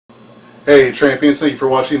Hey Trampions, thank you for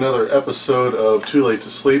watching another episode of Too Late to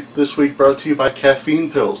Sleep. This week brought to you by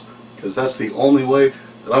caffeine pills, because that's the only way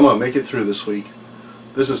that I'm going to make it through this week.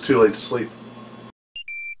 This is Too Late to Sleep.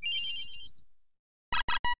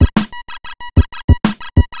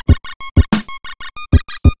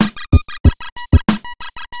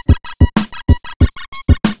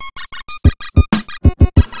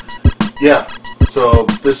 Yeah, so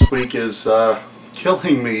this week is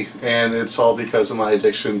killing me, and it's all because of my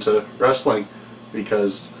addiction to wrestling,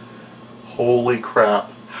 because holy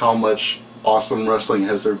crap, how much awesome wrestling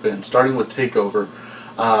has there been. Starting with TakeOver,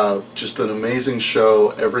 just an amazing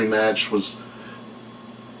show. Every match was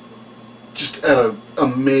just at an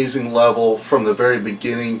amazing level from the very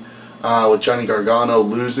beginning, with Johnny Gargano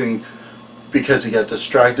losing because he got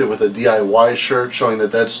distracted with a DIY shirt, showing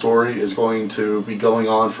that that story is going to be going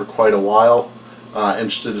on for quite a while.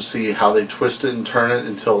 Interested to see how they twist it and turn it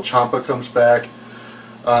until Ciampa comes back.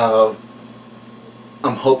 I'm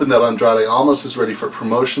hoping that Andrade Almas is ready for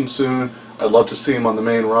promotion soon. I'd love to see him on the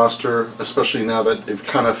main roster, especially now that they've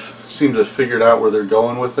kind of seemed to have figured out where they're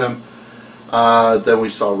going with him. Then we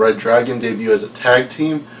saw Red Dragon debut as a tag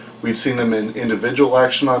team. We'd seen them in individual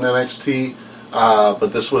action on NXT, but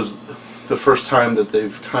this was the first time that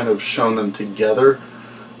they've kind of shown them together.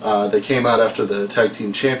 They came out after the Tag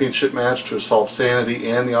Team Championship match to assault Sanity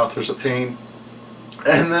and the Authors of Pain.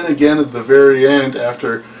 And then again at the very end,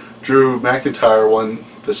 after Drew McIntyre won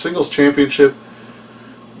the Singles Championship,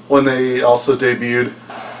 when they also debuted.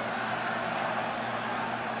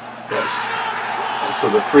 Yes. So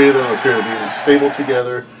the three of them appear to be stable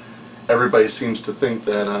together. Everybody seems to think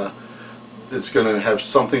that it's going to have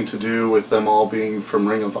something to do with them all being from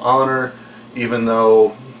Ring of Honor, even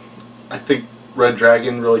though I think Red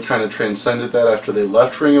Dragon really kind of transcended that after they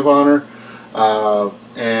left Ring of Honor.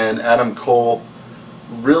 And Adam Cole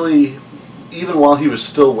really, even while he was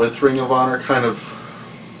still with Ring of Honor, kind of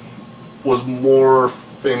was more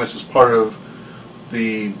famous as part of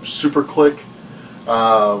the Super Clique.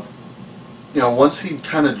 Once he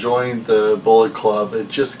kind of joined the Bullet Club, it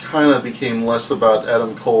just kind of became less about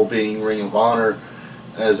Adam Cole being Ring of Honor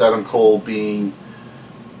as Adam Cole being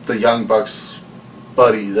the Young Bucks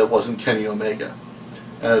buddy that wasn't Kenny Omega.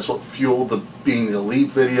 And that's what fueled the Being the Elite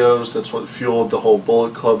videos. That's what fueled the whole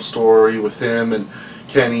Bullet Club story with him and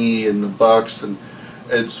Kenny and the Bucks, and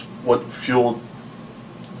it's what fueled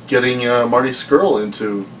getting Marty Scurll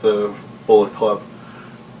into the Bullet Club.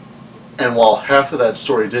 And while half of that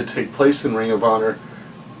story did take place in Ring of Honor,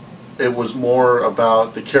 it was more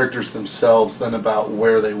about the characters themselves than about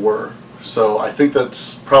where they were. So I think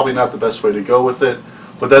that's probably not the best way to go with it,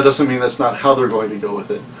 but that doesn't mean that's not how they're going to go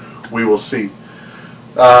with it. We will see.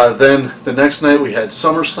 Then the next night we had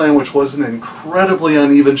SummerSlam, which was an incredibly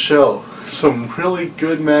uneven show. Some really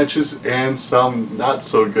good matches and some not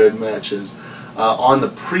so good matches. On the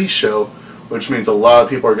pre-show, which means a lot of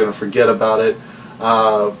people are going to forget about it,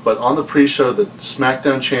 but on the pre-show, the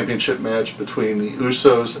SmackDown Championship match between the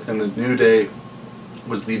Usos and the New Day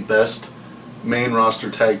was the best main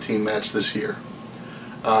roster tag team match this year.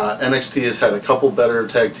 NXT has had a couple better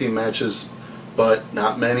tag team matches, but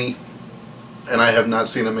not many. And I have not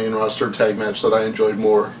seen a main roster tag match that I enjoyed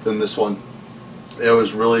more than this one. It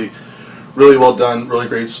was really, really well done, really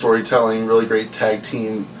great storytelling, really great tag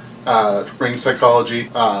team ring psychology.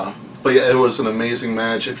 But yeah, it was an amazing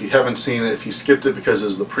match. If you haven't seen it, if you skipped it because it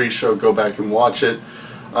was the pre-show, go back and watch it.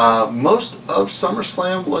 Most of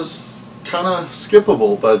SummerSlam was kind of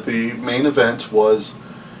skippable, but the main event was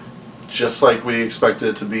just like we expected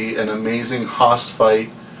it to be, an amazing Haas fight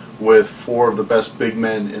with four of the best big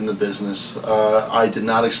men in the business. I did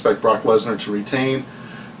not expect Brock Lesnar to retain,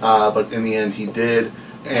 but in the end he did.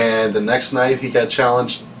 And the next night he got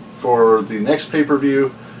challenged for the next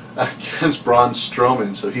pay-per-view against Braun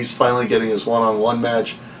Strowman. So he's finally getting his one-on-one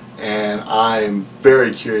match, and I'm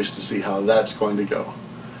very curious to see how that's going to go.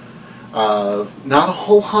 Not a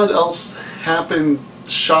whole lot else happened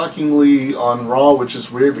shockingly on Raw, which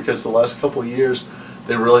is weird because the last couple of years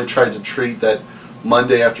they really tried to treat that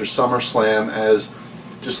Monday after SummerSlam as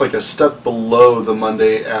just like a step below the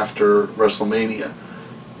Monday after WrestleMania.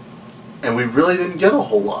 And we really didn't get a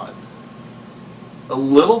whole lot. A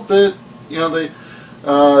little bit, they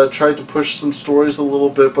tried to push some stories a little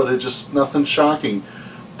bit, but it just nothing shocking.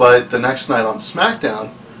 But the next night on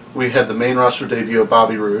SmackDown, we had the main roster debut of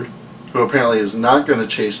Bobby Roode, who apparently is not going to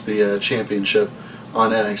chase the championship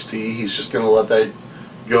on NXT. He's just going to let that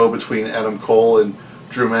go between Adam Cole and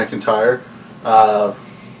Drew McIntyre.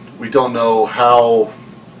 We don't know how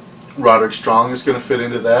Roderick Strong is going to fit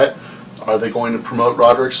into that. Are they going to promote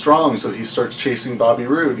Roderick Strong so he starts chasing Bobby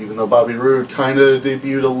Roode, even though Bobby Roode kind of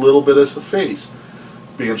debuted a little bit as a face?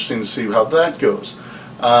 be interesting to see how that goes.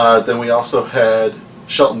 Then we also had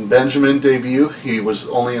Shelton Benjamin debut. He was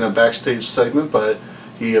only in a backstage segment, but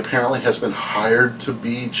he apparently has been hired to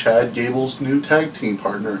be Chad Gable's new tag team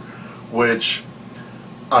partner, which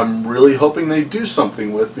I'm really hoping they do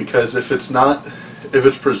something with, because if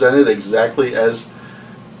it's presented exactly as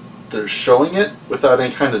they're showing it without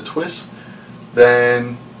any kind of twist,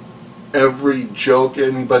 then every joke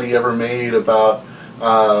anybody ever made about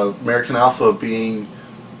American Alpha being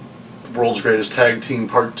World's Greatest Tag Team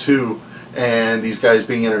Part 2 and these guys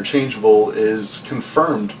being interchangeable is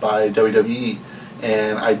confirmed by WWE,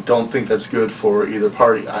 and I don't think that's good for either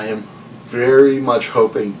party. I am very much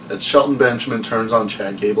hoping that Shelton Benjamin turns on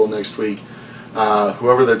Chad Gable next week.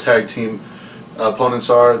 Whoever their tag team opponents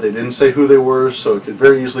are, they didn't say who they were, so it could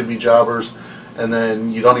very easily be jobbers, and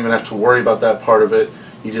then you don't even have to worry about that part of it.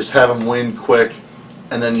 You just have them win quick,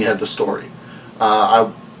 and then you have the story.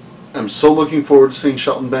 I'm so looking forward to seeing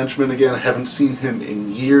Shelton Benjamin again. I haven't seen him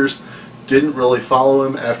in years. Didn't really follow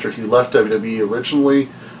him after he left WWE originally.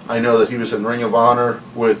 I know that he was in Ring of Honor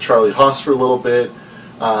with Charlie Haas for a little bit.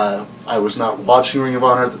 I was not watching Ring of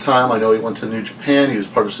Honor at the time. I know he went to New Japan. He was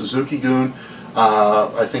part of Suzuki-gun.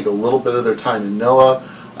 I think a little bit of their time in Noah.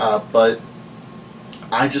 But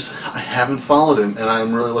I haven't followed him, and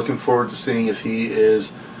I'm really looking forward to seeing if he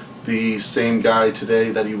is the same guy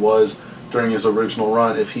today that he was during his original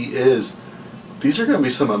run. If he is, these are going to be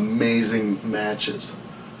some amazing matches.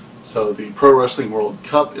 So the Pro Wrestling World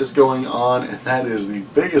Cup is going on, and that is the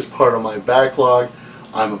biggest part of my backlog.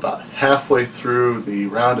 I'm about halfway through the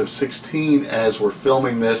round of 16 as we're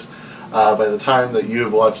filming this. By the time that you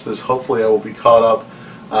have watched this, hopefully I will be caught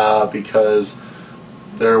up, because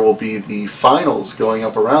there will be the finals going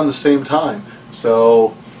up around the same time.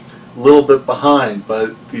 So a little bit behind,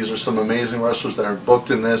 but these are some amazing wrestlers that are booked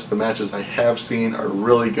in this. The matches I have seen are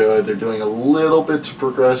really good. They're doing a little bit to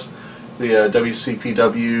progress the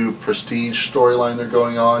WCPW Prestige storyline they're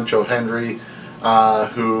going on. Joe Hendry,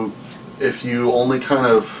 who, if you only kind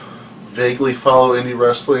of vaguely follow indie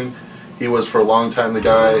wrestling, he was for a long time the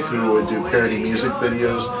guy who would do parody music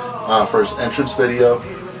videos for his entrance video,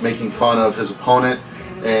 making fun of his opponent,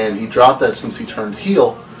 and he dropped that since he turned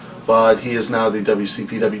heel. But he is now the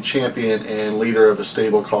WCPW champion and leader of a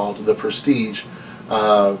stable called the Prestige.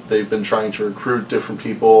 They've been trying to recruit different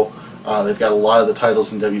people. They've got a lot of the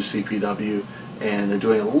titles in WCPW, and they're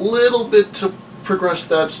doing a little bit to progress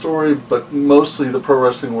that story, but mostly the Pro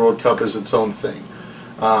Wrestling World Cup is its own thing.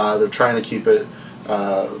 They're trying to keep it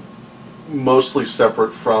mostly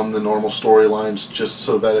separate from the normal storylines, just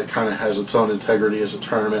so that it kind of has its own integrity as a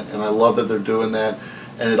tournament, and I love that they're doing that.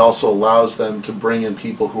 And it also allows them to bring in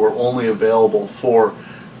people who are only available for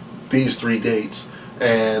these 3 dates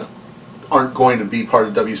and aren't going to be part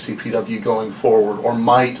of WCPW going forward, or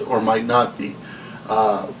might not be.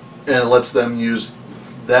 And it lets them use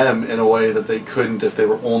them in a way that they couldn't if they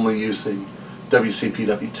were only using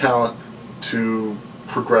WCPW talent to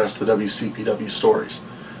progress the WCPW stories.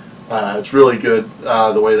 It's really good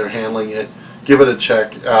the way they're handling it. Give it a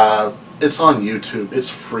check. It's on YouTube. It's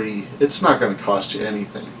free. It's not going to cost you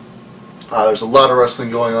anything. There's a lot of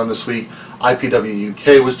wrestling going on this week. IPW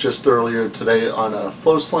UK was just earlier today on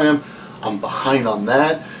Flow Slam. I'm behind on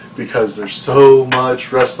that because there's so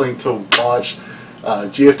much wrestling to watch.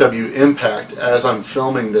 GFW Impact, as I'm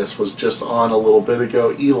filming this, was just on a little bit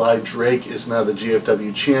ago. Eli Drake is now the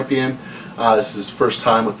GFW champion. This is his first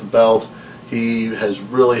time with the belt. He has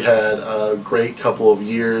really had a great couple of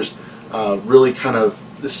years. Really kind of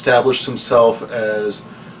established himself as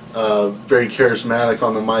very charismatic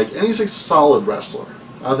on the mic, and he's a solid wrestler.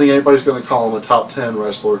 I don't think anybody's going to call him a top 10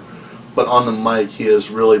 wrestler, but on the mic he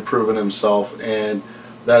has really proven himself, and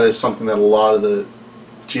that is something that a lot of the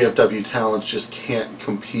GFW talents just can't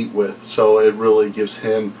compete with. So it really gives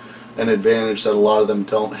him an advantage that a lot of them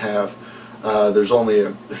don't have. There's only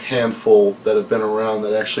a handful that have been around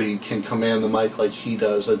that actually can command the mic like he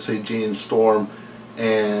does. I'd say Gene Storm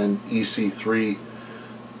and EC3,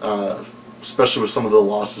 especially with some of the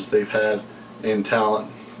losses they've had in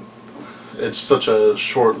talent. It's such a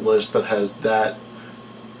short list that has that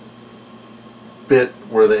bit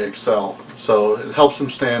where they excel. So it helps them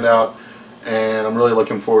stand out, and I'm really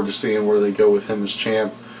looking forward to seeing where they go with him as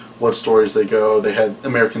champ, what stories they go. They had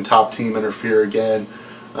American Top Team interfere again.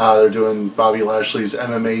 They're doing Bobby Lashley's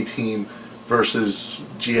MMA team versus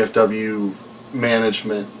GFW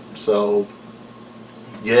management. So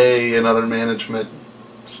yay, another management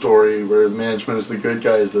story where the management is the good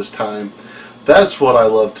guys this time. That's what I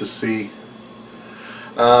love to see.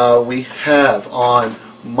 We have on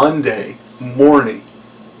Monday morning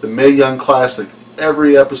the Mae Young Classic.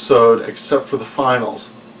 Every episode except for the finals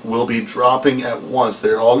will be dropping at once.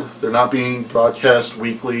 They're not being broadcast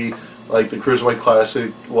weekly like the Cruiserweight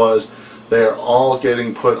Classic was. They are all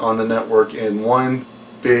getting put on the network in one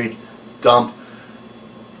big dump,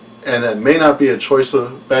 and that may not be a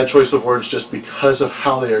bad choice of words just because of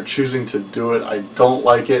how they are choosing to do it. I don't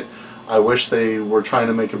like it. I wish they were trying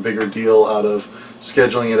to make a bigger deal out of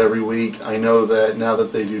scheduling it every week. I know that now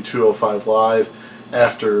that they do 205 Live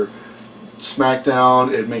after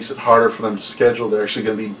SmackDown, it makes it harder for them to schedule. They're actually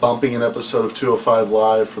going to be bumping an episode of 205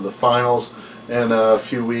 Live for the finals in a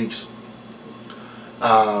few weeks.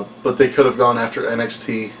 But they could have gone after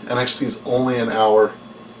NXT. NXT is only an hour.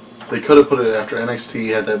 They could have put it after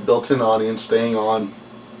NXT, had that built-in audience staying on.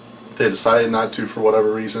 They decided not to for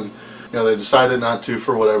whatever reason.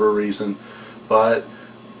 But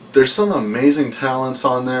there's some amazing talents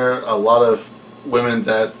on there. A lot of women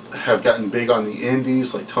that have gotten big on the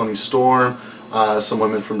indies, like Toni Storm, some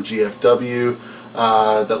women from GFW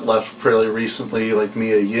that left fairly recently, like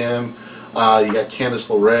Mia Yim. You got Candice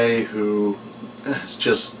LeRae, who is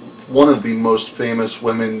just one of the most famous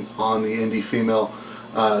women on the indie female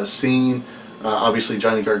scene. Obviously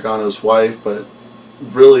Johnny Gargano's wife, but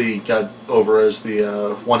really got over as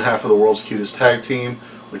the one half of the world's cutest tag team,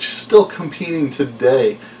 which is still competing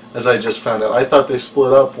today, as I just found out. I thought they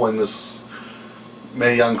split up when this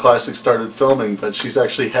Mae Young Classic started filming, but she's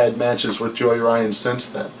actually had matches with Joey Ryan since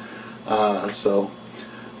then. So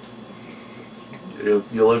you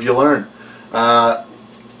live, you learn.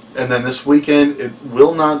 And then this weekend, it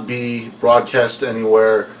will not be broadcast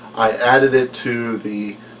anywhere. I added it to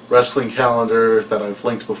the wrestling calendar that I've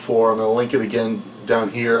linked before. I'm going to link it again down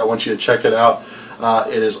here. I want you to check it out.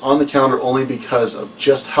 It is on the calendar only because of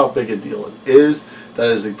just how big a deal it is. That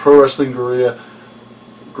is the Pro Wrestling Guerrilla.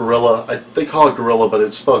 They call it Gorilla, but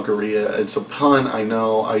it's spelled Guerrilla. It's a pun, I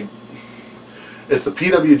know. It's the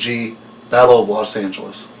PWG Battle of Los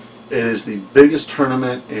Angeles. It is the biggest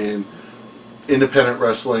tournament in independent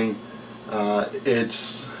wrestling.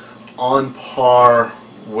 It's on par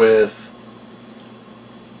with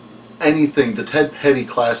anything. The Ted Petty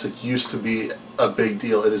Classic used to be a big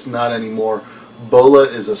deal. It is not anymore. Bola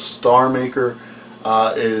is a star maker.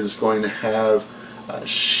 It is going to have a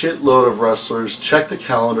shitload of wrestlers. Check the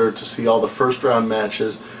calendar to see all the first round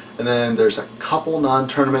matches, and then there's a couple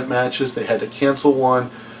non-tournament matches. They had to cancel one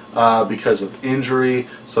because of injury,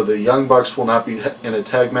 so the Young Bucks will not be in a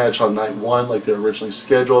tag match on night 1 like they were originally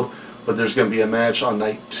scheduled, but there's going to be a match on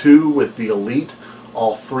night 2 with the Elite,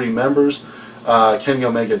 all 3 members. Kenny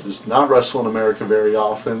Omega does not wrestle in America very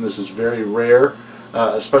often. This is very rare,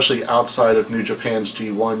 especially outside of New Japan's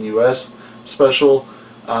G1 US special.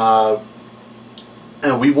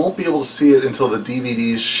 And we won't be able to see it until the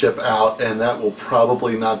DVDs ship out, and that will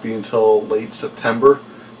probably not be until late September.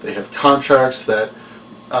 They have contracts that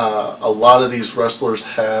a lot of these wrestlers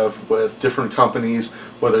have with different companies,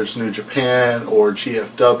 whether it's New Japan or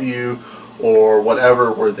GFW or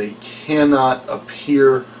whatever, where they cannot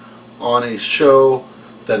appear on a show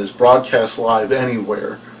that is broadcast live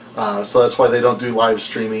anywhere. So that's why they don't do live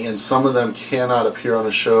streaming, and some of them cannot appear on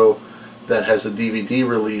a show that has a DVD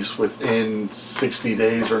release within 60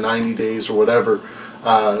 days or 90 days or whatever.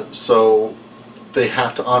 So they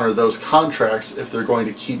have to honor those contracts if they're going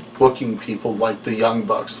to keep booking people like the Young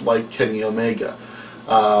Bucks, like Kenny Omega.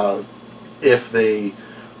 If they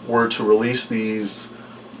were to release these,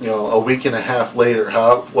 a week and a half later,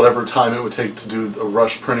 whatever time it would take to do a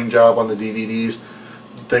rush printing job on the DVDs,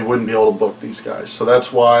 they wouldn't be able to book these guys. So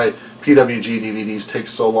that's why PWG DVDs take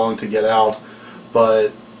so long to get out.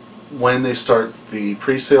 But when they start the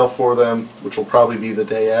pre-sale for them, which will probably be the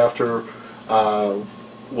day after,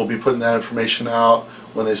 we'll be putting that information out.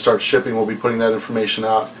 When they start shipping, we'll be putting that information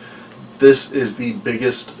out. This is the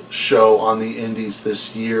biggest show on the indies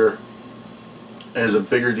this year. It is a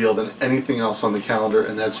bigger deal than anything else on the calendar,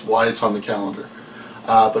 and that's why it's on the calendar.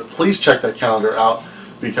 But please check that calendar out,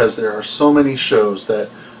 because there are so many shows that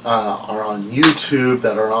are on YouTube,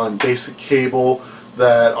 that are on basic cable,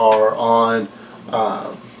 that are on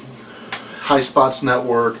High Spots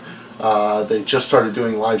Network. They just started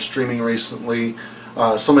doing live streaming recently.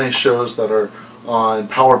 So many shows that are on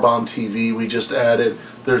Powerbomb TV we just added.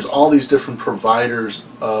 There's all these different providers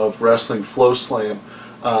of wrestling, FlowSlam,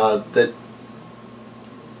 that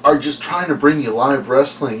are just trying to bring you live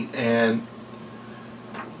wrestling, and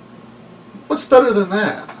what's better than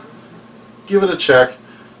that? Give it a check.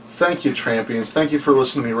 Thank you, Trampions. Thank you for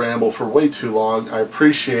listening to me ramble for way too long. I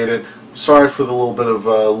appreciate it. Sorry for the little bit of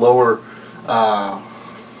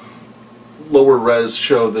lower res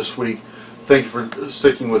show this week. Thank you for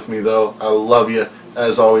sticking with me, though. I love you,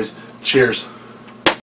 as always. Cheers.